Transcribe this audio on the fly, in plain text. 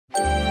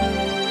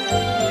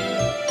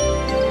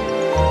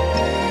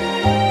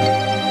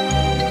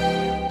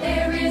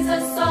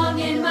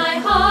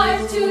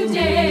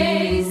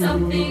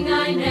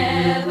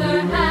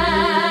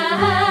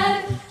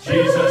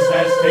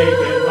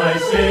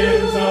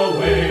sins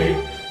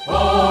away.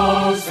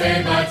 Oh,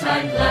 say that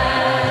I'm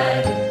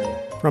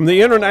glad. From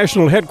the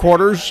international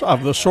headquarters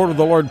of the Sword of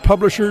the Lord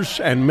Publishers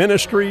and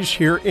Ministries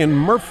here in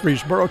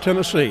Murfreesboro,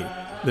 Tennessee,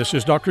 this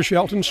is Dr.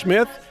 Shelton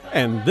Smith,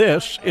 and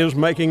this is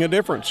Making a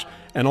Difference.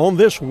 And on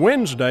this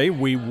Wednesday,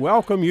 we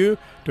welcome you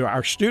to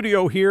our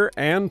studio here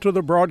and to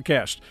the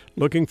broadcast.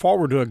 Looking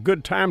forward to a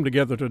good time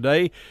together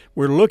today.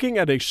 We're looking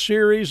at a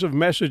series of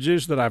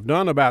messages that I've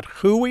done about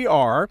who we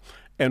are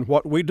and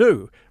what we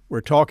do.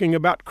 We're talking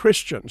about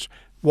Christians,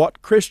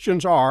 what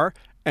Christians are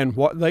and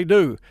what they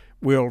do.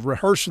 We'll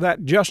rehearse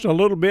that just a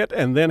little bit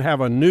and then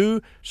have a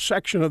new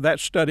section of that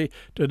study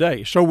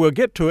today. So we'll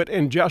get to it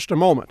in just a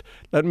moment.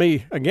 Let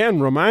me again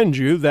remind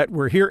you that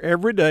we're here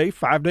every day,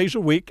 5 days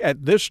a week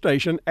at this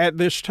station at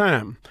this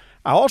time.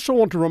 I also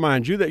want to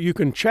remind you that you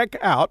can check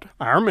out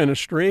our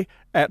ministry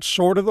at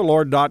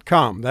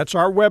swordofthelord.com. That's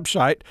our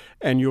website,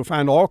 and you'll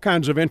find all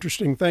kinds of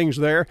interesting things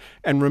there.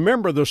 And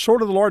remember, the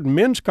Sword of the Lord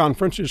Men's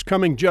Conference is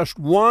coming just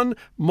 1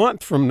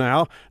 month from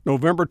now,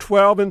 November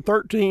 12 and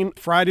 13,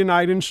 Friday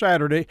night and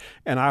Saturday.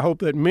 And I hope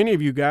that many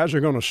of you guys are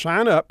going to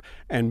sign up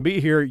and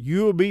be here.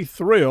 You'll be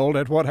thrilled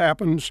at what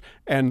happens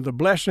and the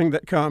blessing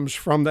that comes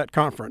from that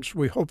conference.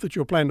 We hope that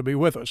you'll plan to be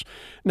with us.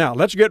 Now,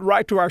 let's get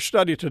right to our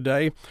study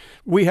today.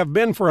 We have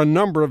been for a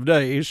number of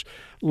days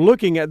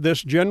looking at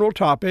this general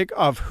topic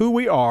of who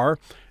we are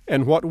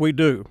and what we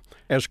do.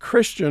 As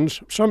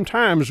Christians,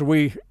 sometimes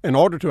we, in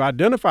order to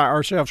identify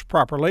ourselves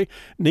properly,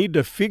 need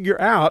to figure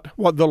out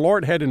what the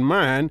Lord had in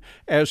mind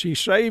as He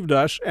saved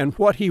us and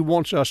what He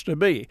wants us to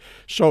be.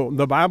 So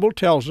the Bible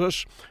tells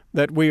us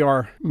that we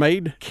are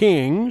made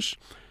kings,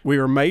 we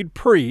are made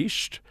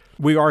priests,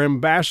 we are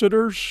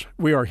ambassadors,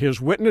 we are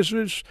His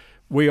witnesses,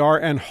 we are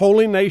an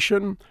holy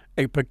nation,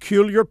 a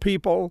peculiar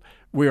people,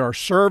 we are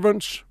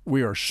servants,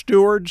 we are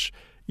stewards.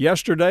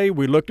 Yesterday,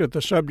 we looked at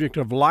the subject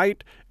of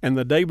light, and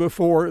the day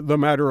before, the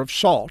matter of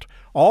salt.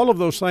 All of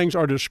those things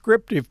are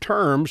descriptive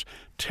terms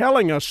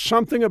telling us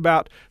something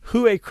about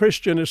who a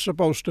Christian is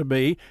supposed to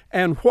be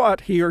and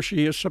what he or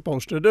she is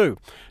supposed to do.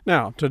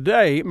 Now,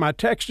 today, my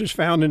text is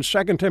found in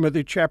 2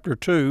 Timothy chapter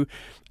 2,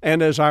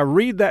 and as I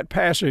read that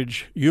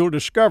passage, you'll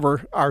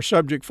discover our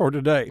subject for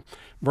today.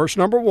 Verse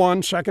number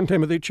 1, 2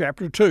 Timothy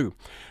chapter 2.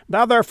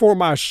 Thou therefore,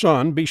 my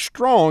son, be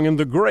strong in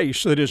the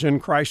grace that is in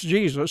Christ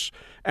Jesus,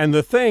 and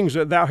the things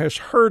that thou hast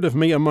heard of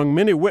me among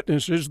many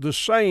witnesses, the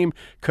same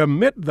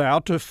commit thou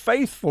to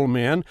faithful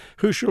men,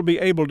 who shall be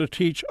able to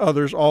teach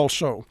others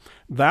also.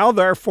 Thou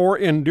therefore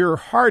endure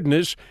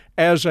hardness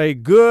as a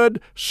good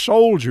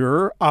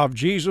soldier of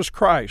Jesus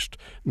Christ.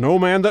 No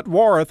man that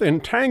warreth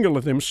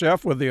entangleth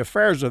himself with the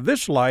affairs of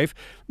this life,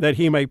 that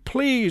he may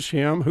please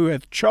him who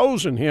hath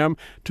chosen him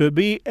to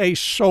be a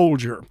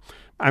soldier.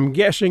 I'm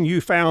guessing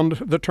you found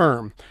the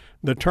term.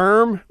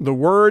 The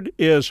word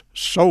is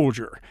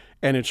soldier.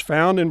 And it's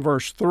found in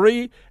verse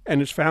 3,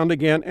 and it's found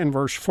again in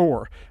verse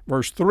 4.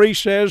 Verse 3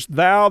 says,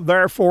 Thou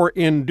therefore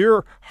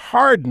endure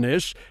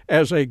hardness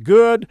as a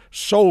good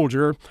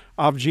soldier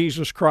of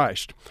Jesus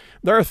Christ.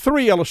 There are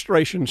 3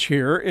 illustrations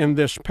here in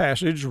this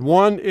passage.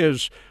 One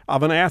is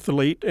of an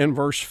athlete in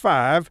verse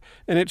 5,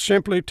 and it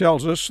simply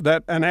tells us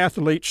that an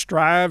athlete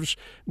strives,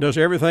 does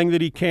everything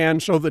that he can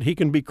so that he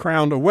can be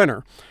crowned a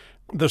winner.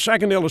 The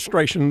second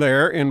illustration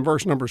there in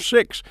verse number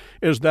 6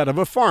 is that of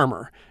a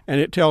farmer,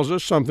 and it tells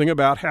us something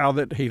about how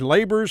that he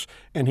labors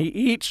and he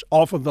eats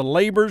off of the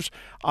labors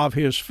of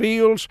his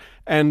fields,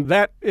 and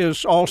that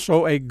is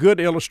also a good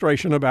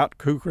illustration about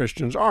who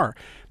Christians are.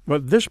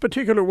 But this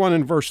particular one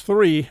in verse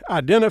 3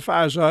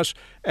 identifies us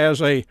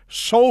as a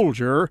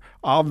soldier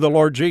of the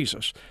Lord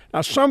Jesus.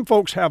 Now, some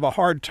folks have a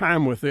hard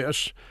time with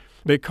this,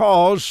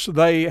 because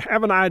they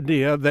have an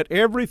idea that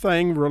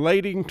everything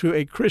relating to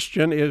a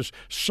Christian is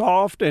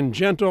soft and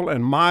gentle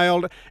and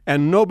mild,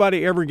 and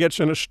nobody ever gets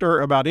in a stir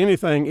about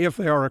anything if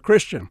they are a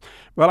Christian.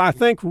 Well, I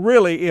think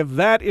really if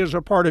that is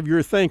a part of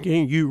your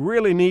thinking, you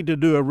really need to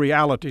do a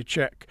reality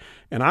check.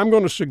 And I'm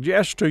going to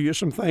suggest to you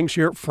some things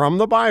here from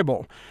the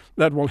Bible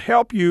that will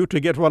help you to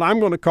get what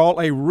I'm going to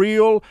call a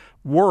real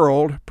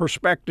world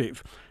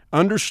perspective.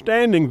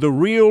 Understanding the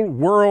real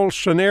world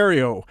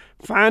scenario,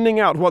 finding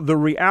out what the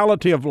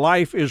reality of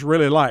life is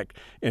really like.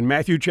 In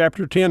Matthew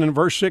chapter 10 and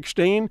verse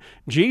 16,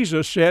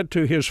 Jesus said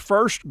to his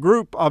first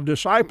group of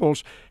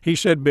disciples, he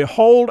said,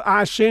 Behold,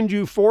 I send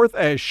you forth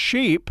as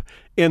sheep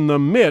in the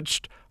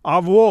midst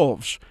of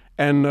wolves.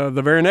 And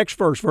the very next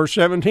verse, verse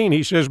 17,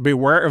 he says,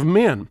 Beware of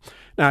men.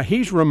 Now,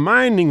 he's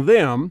reminding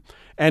them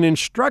and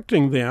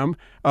instructing them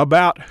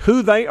about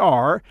who they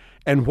are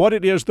and what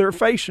it is they're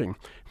facing.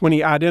 When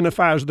he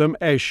identifies them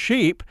as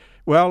sheep,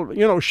 well,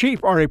 you know,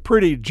 sheep are a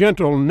pretty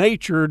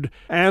gentle-natured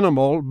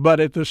animal, but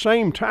at the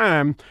same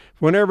time,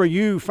 whenever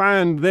you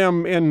find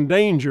them in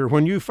danger,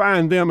 when you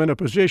find them in a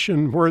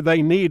position where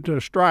they need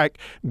to strike,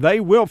 they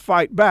will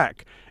fight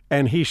back.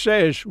 And he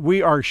says, we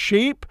are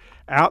sheep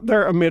out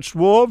there amidst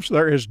wolves.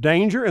 There is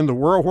danger in the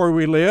world where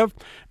we live,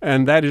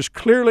 and that is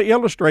clearly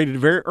illustrated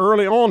very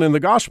early on in the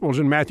Gospels.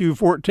 In Matthew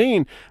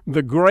 14,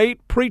 the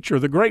great preacher,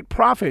 the great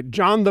prophet,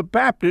 John the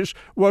Baptist,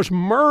 was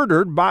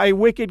murdered by a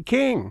wicked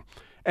king.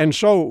 And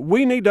so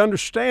we need to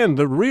understand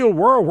the real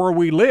world where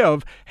we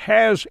live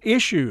has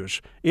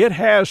issues. It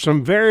has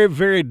some very,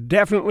 very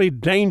definitely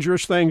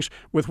dangerous things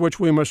with which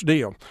we must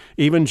deal.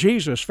 Even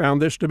Jesus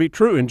found this to be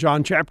true. In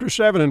John chapter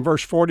 7 and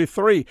verse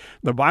 43,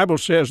 the Bible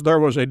says there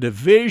was a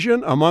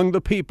division among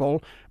the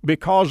people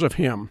because of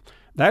him.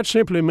 That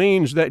simply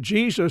means that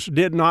Jesus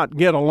did not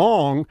get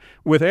along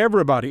with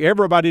everybody.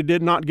 Everybody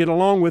did not get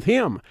along with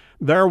him.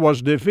 There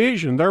was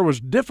division, there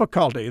was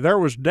difficulty, there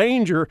was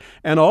danger,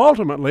 and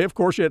ultimately, of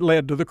course, it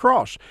led to the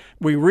cross.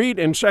 We read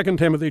in 2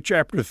 Timothy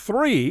chapter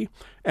 3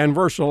 and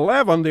verse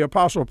 11, the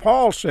Apostle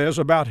Paul says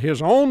about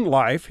his own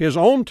life, his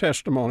own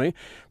testimony,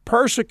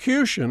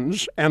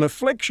 persecutions and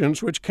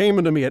afflictions which came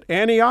unto me at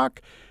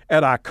Antioch,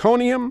 at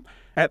Iconium,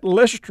 at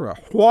Lystra,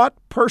 what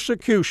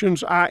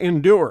persecutions I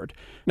endured.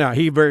 Now,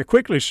 he very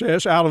quickly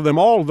says, out of them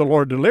all the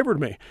Lord delivered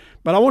me.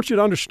 But I want you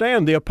to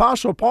understand, the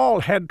Apostle Paul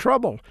had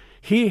trouble.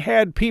 He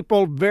had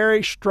people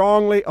very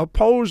strongly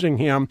opposing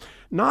him,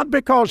 not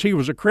because he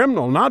was a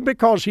criminal, not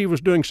because he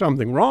was doing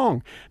something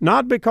wrong,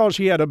 not because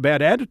he had a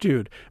bad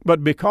attitude,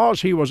 but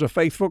because he was a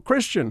faithful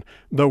Christian.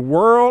 The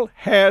world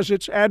has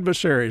its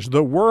adversaries.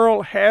 The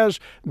world has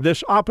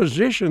this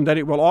opposition that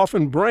it will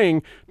often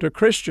bring to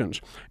Christians.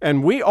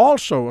 And we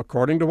also,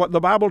 according to what the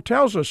Bible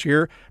tells us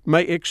here,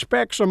 may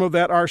expect some of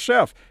that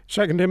ourselves.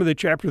 2 Timothy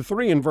chapter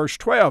 3 and verse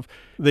 12,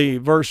 the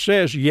verse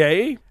says,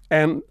 Yea,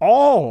 and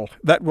all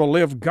that will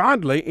live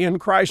godly in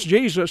Christ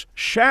Jesus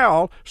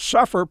shall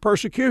suffer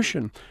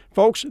persecution.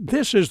 Folks,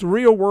 this is the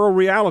real world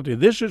reality.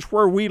 This is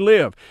where we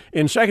live.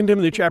 In 2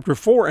 Timothy chapter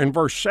 4 and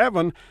verse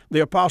 7, the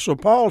Apostle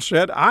Paul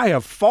said, I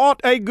have fought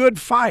a good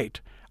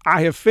fight.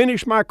 I have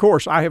finished my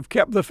course. I have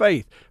kept the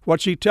faith.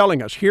 What's he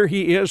telling us? Here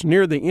he is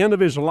near the end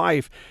of his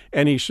life,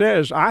 and he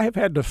says, I have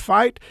had to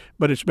fight,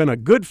 but it's been a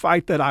good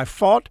fight that I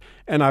fought,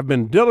 and I've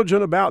been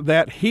diligent about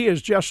that. He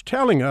is just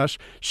telling us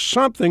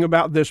something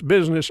about this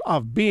business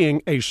of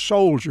being a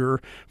soldier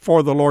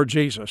for the Lord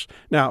Jesus.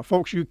 Now,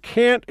 folks, you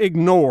can't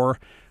ignore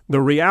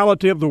the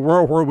reality of the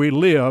world where we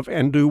live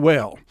and do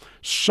well.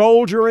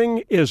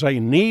 Soldiering is a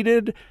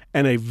needed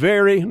and a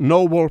very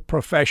noble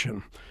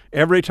profession.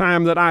 Every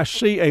time that I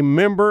see a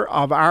member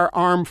of our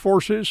armed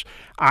forces,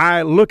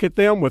 I look at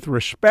them with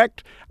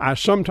respect. I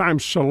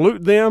sometimes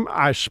salute them.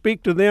 I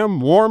speak to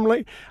them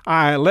warmly.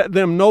 I let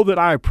them know that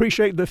I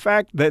appreciate the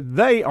fact that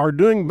they are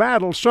doing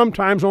battle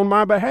sometimes on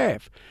my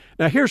behalf.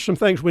 Now, here's some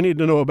things we need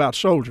to know about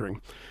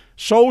soldiering.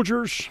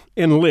 Soldiers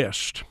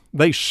enlist.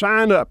 They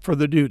sign up for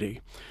the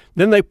duty.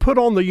 Then they put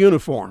on the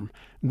uniform.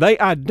 They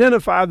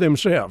identify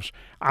themselves.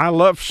 I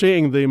love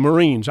seeing the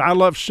Marines. I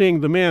love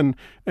seeing the men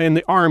in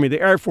the Army, the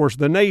Air Force,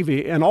 the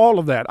Navy, and all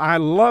of that. I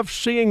love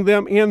seeing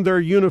them in their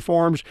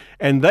uniforms,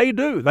 and they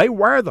do. They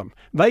wear them.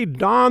 They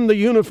don the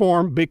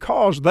uniform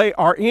because they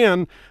are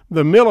in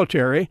the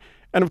military.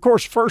 And, of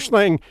course, first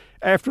thing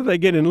after they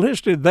get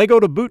enlisted, they go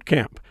to boot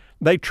camp.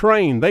 They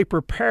train. They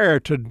prepare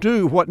to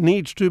do what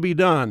needs to be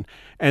done.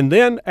 And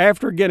then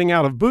after getting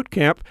out of boot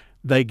camp,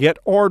 they get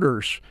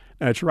orders.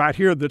 It's right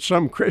here that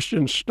some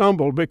Christians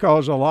stumble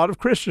because a lot of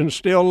Christians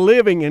still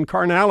living in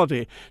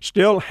carnality,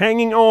 still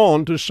hanging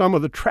on to some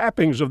of the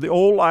trappings of the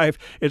old life.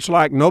 It's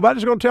like,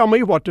 nobody's going to tell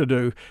me what to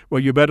do.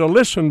 Well, you better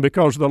listen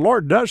because the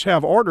Lord does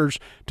have orders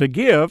to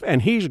give,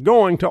 and He's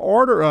going to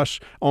order us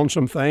on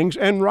some things,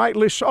 and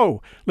rightly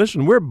so.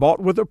 Listen, we're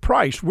bought with a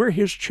price. We're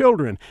His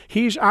children.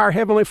 He's our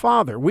Heavenly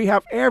Father. We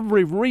have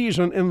every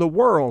reason in the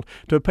world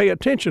to pay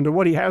attention to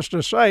what He has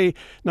to say.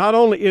 Not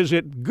only is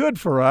it good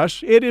for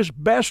us, it is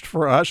best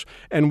for us,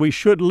 and we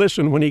should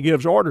listen when He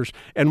gives orders.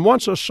 And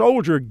once a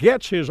soldier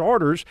gets his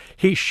orders,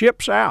 he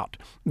ships out.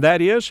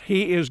 That is,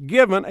 he is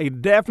given a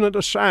definite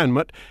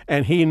assignment,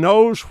 and he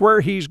knows where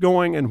he's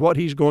going and what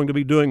he's going to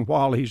be doing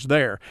while he's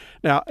there.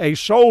 Now, a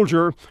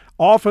soldier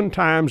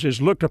oftentimes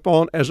is looked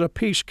upon as a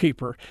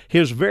peacekeeper.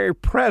 His very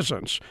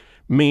presence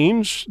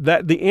means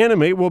that the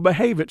enemy will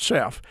behave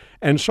itself.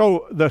 And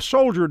so the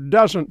soldier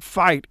doesn't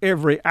fight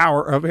every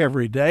hour of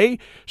every day.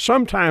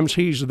 Sometimes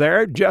he's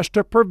there just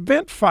to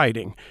prevent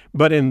fighting.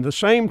 But in the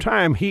same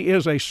time, he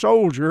is a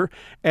soldier,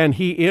 and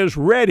he is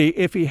ready,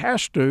 if he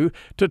has to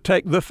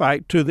take the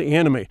fight to the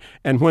enemy.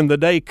 And when the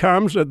day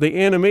comes that the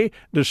enemy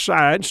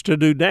decides to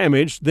do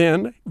damage,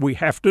 then we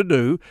have to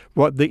do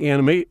what the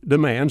enemy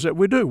demands that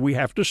we do. We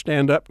have to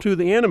stand up to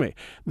the enemy.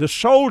 The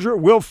soldier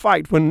will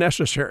fight when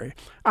necessary.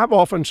 I've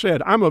often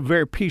said, I'm a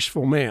very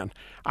peaceful man.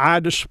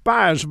 I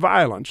despise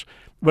violence.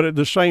 But at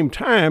the same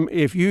time,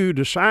 if you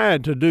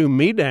decide to do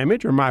me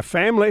damage or my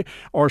family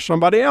or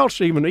somebody else,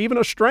 even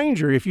a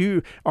stranger, if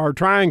you are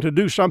trying to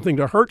do something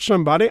to hurt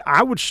somebody,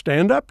 I would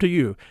stand up to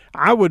you.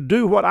 I would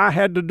do what I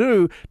had to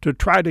do to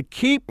try to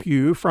keep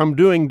you from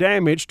doing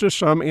damage to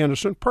some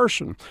innocent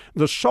person.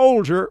 The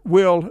soldier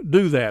will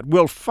do that,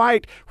 will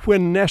fight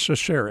when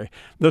necessary.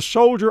 The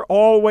soldier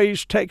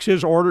always takes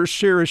his orders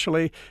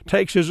seriously,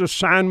 takes his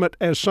assignment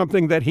as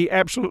something that he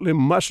absolutely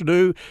must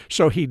do.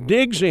 So he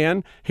digs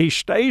in, he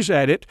stays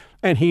at it,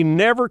 and he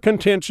never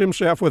contents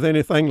himself with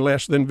anything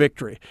less than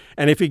victory.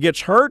 And if he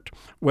gets hurt,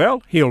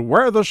 well, he'll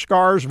wear the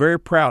scars very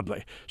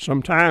proudly.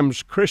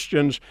 Sometimes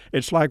Christians,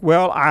 it's like,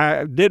 well,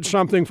 I did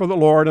something for the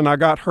Lord and I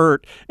got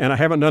hurt and I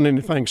haven't done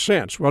anything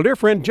since. Well, dear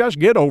friend, just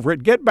get over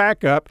it, get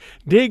back up,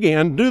 dig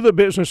in, do the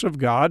business of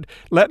God.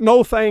 Let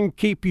no thing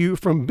keep you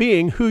from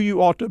being who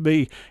you ought to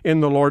be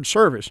in the Lord's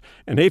service.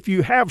 And if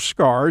you have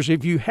scars,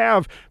 if you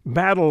have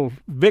battle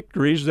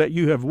victories that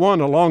you have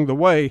won along the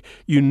way,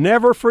 you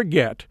never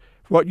forget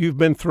what you've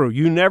been through.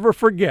 You never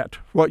forget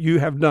what you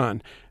have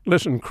done.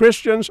 Listen,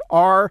 Christians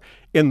are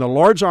in the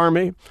Lord's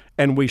army,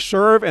 and we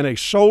serve in a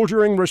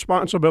soldiering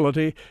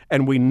responsibility,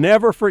 and we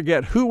never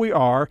forget who we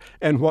are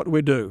and what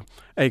we do.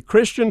 A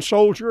Christian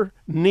soldier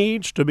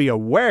needs to be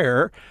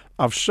aware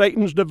of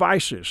Satan's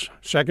devices.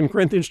 2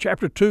 Corinthians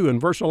chapter 2 and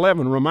verse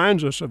 11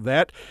 reminds us of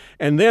that.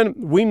 And then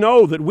we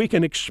know that we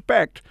can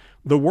expect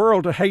the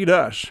world to hate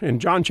us. In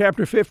John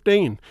chapter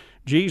 15,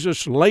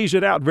 Jesus lays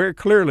it out very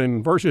clearly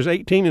in verses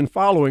 18 and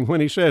following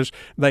when he says,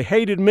 they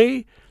hated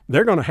me,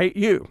 they're going to hate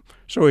you.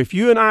 So if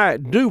you and I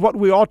do what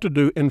we ought to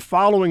do in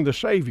following the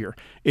Savior,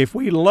 if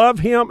we love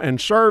Him and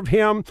serve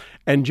Him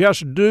and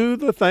just do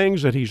the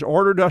things that He's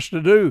ordered us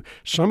to do,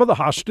 some of the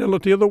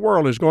hostility of the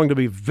world is going to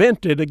be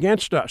vented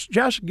against us.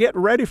 Just get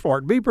ready for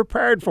it. Be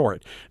prepared for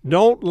it.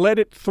 Don't let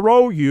it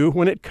throw you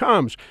when it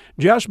comes.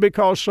 Just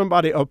because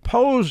somebody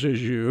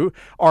opposes you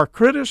or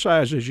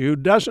criticizes you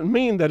doesn't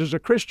mean that as a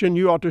Christian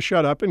you ought to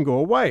shut up and go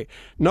away.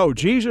 No,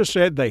 Jesus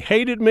said, they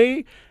hated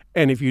me,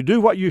 and if you do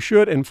what you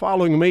should in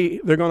following me,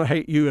 they're going to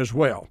hate you as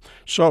well.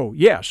 So,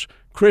 yes,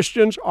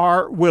 Christians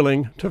are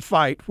willing to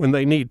fight when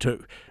they need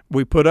to.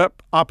 We put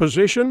up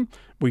opposition.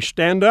 We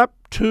stand up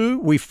to,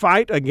 we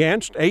fight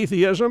against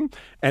atheism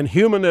and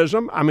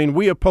humanism. I mean,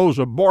 we oppose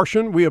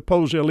abortion. We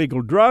oppose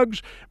illegal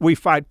drugs. We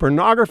fight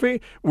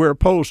pornography. We're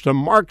opposed to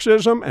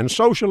Marxism and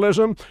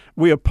socialism.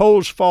 We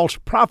oppose false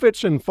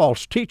prophets and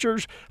false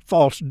teachers,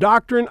 false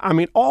doctrine. I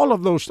mean, all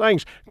of those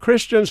things.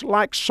 Christians,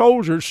 like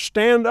soldiers,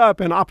 stand up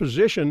in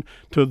opposition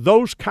to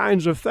those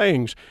kinds of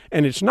things.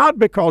 And it's not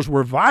because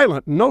we're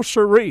violent. No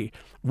siree.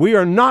 We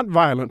are not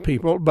violent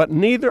people, but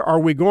neither are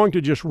we going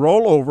to just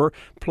roll over,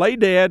 play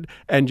dead,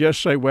 and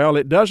just say, well,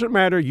 it doesn't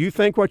matter. You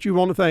think what you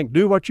want to think.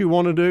 Do what you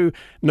want to do.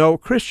 No,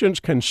 Christians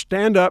can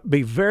stand up,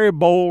 be very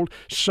bold,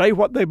 say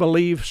what they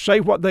believe, say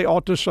what they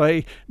ought to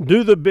say,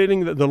 do the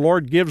bidding that the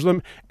Lord gives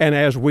them. And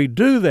as we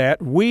do that,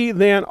 we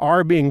then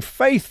are being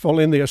faithful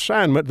in the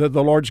assignment that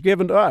the Lord's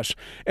given to us.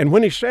 And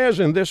when he says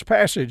in this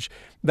passage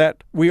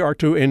that we are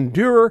to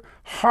endure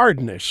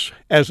hardness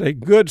as a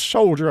good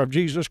soldier of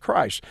Jesus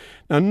Christ.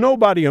 Now,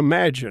 nobody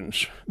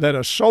imagines that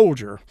a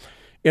soldier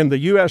in the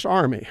U.S.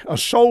 Army, a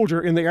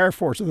soldier in the Air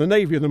Force, or the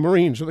Navy, or the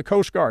Marines, or the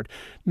Coast Guard,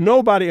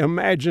 nobody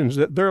imagines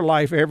that their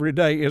life every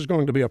day is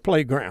going to be a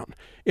playground.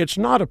 It's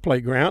not a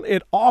playground.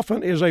 It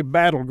often is a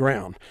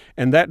battleground.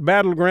 And that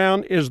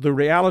battleground is the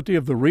reality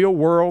of the real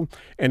world,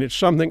 and it's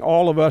something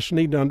all of us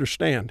need to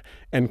understand.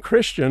 And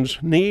Christians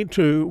need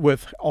to,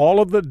 with all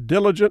of the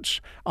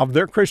diligence of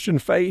their Christian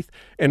faith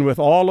and with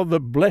all of the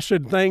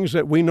blessed things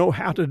that we know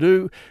how to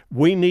do,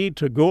 we need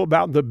to go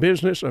about the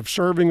business of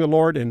serving the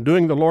Lord and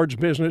doing the Lord's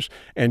business.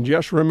 And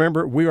just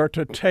remember, we are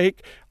to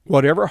take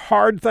whatever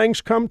hard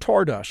things come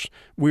toward us,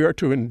 we are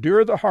to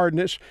endure the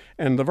hardness.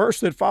 And the verse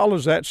that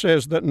follows that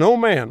says that no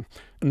man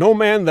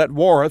that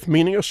warreth,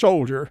 meaning a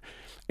soldier,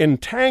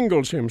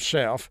 entangles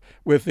himself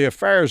with the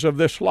affairs of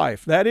this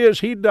life. That is,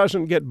 he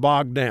doesn't get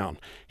bogged down.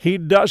 He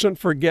doesn't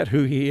forget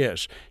who he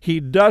is. He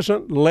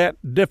doesn't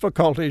let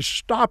difficulties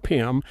stop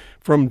him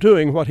from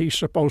doing what he's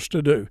supposed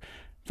to do.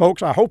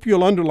 Folks, I hope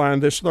you'll underline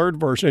this third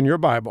verse in your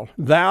Bible.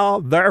 Thou,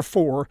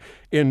 therefore,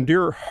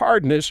 endure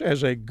hardness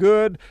as a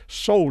good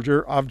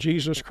soldier of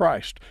Jesus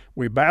Christ.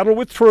 We battle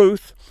with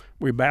truth.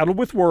 We battle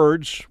with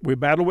words. We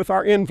battle with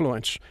our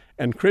influence.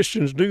 And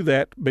Christians do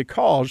that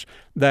because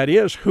that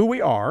is who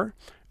we are,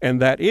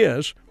 and that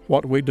is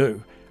what we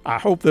do. I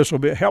hope this will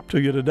be a help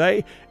to you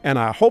today, and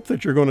I hope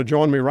that you're going to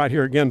join me right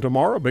here again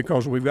tomorrow,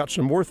 because we've got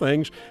some more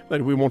things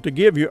that we want to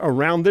give you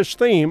around this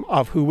theme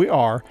of who we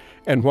are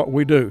and what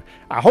we do.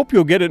 I hope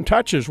you'll get in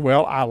touch as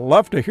well. I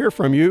love to hear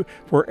from you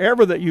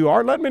wherever that you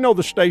are. Let me know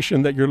the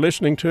station that you're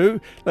listening to.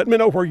 Let me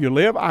know where you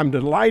live. I'm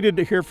delighted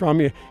to hear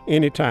from you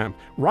anytime.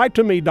 Write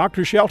to me,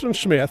 Dr. Shelton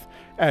Smith,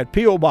 at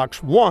P.O.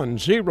 Box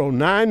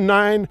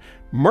 1099,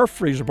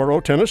 Murfreesboro,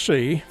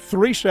 Tennessee,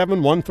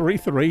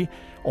 37133.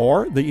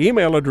 Or the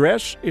email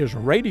address is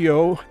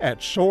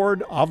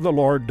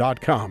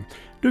radio@swordoftheLord.com.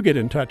 Do get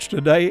in touch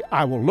today.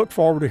 I will look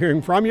forward to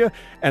hearing from you.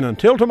 And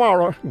until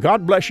tomorrow,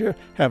 God bless you.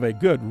 Have a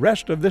good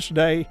rest of this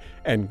day,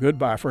 and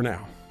goodbye for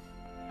now.